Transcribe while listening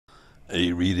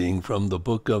A reading from the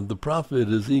book of the prophet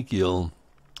Ezekiel.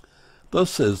 Thus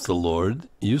says the Lord,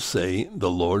 you say, the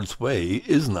Lord's way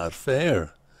is not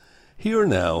fair. Hear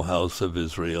now, house of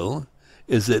Israel,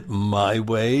 is it my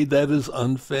way that is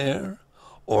unfair?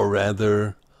 Or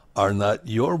rather, are not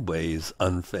your ways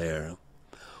unfair?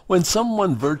 When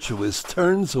someone virtuous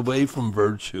turns away from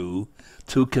virtue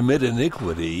to commit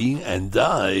iniquity and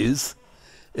dies,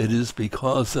 it is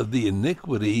because of the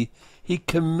iniquity he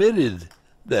committed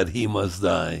that he must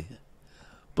die.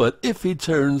 But if he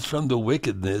turns from the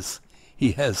wickedness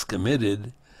he has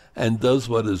committed and does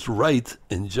what is right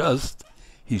and just,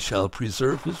 he shall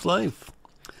preserve his life.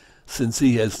 Since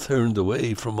he has turned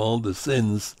away from all the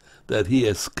sins that he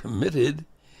has committed,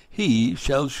 he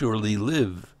shall surely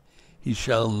live. He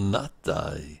shall not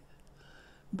die.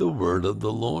 The word of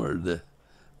the Lord.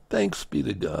 Thanks be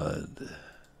to God.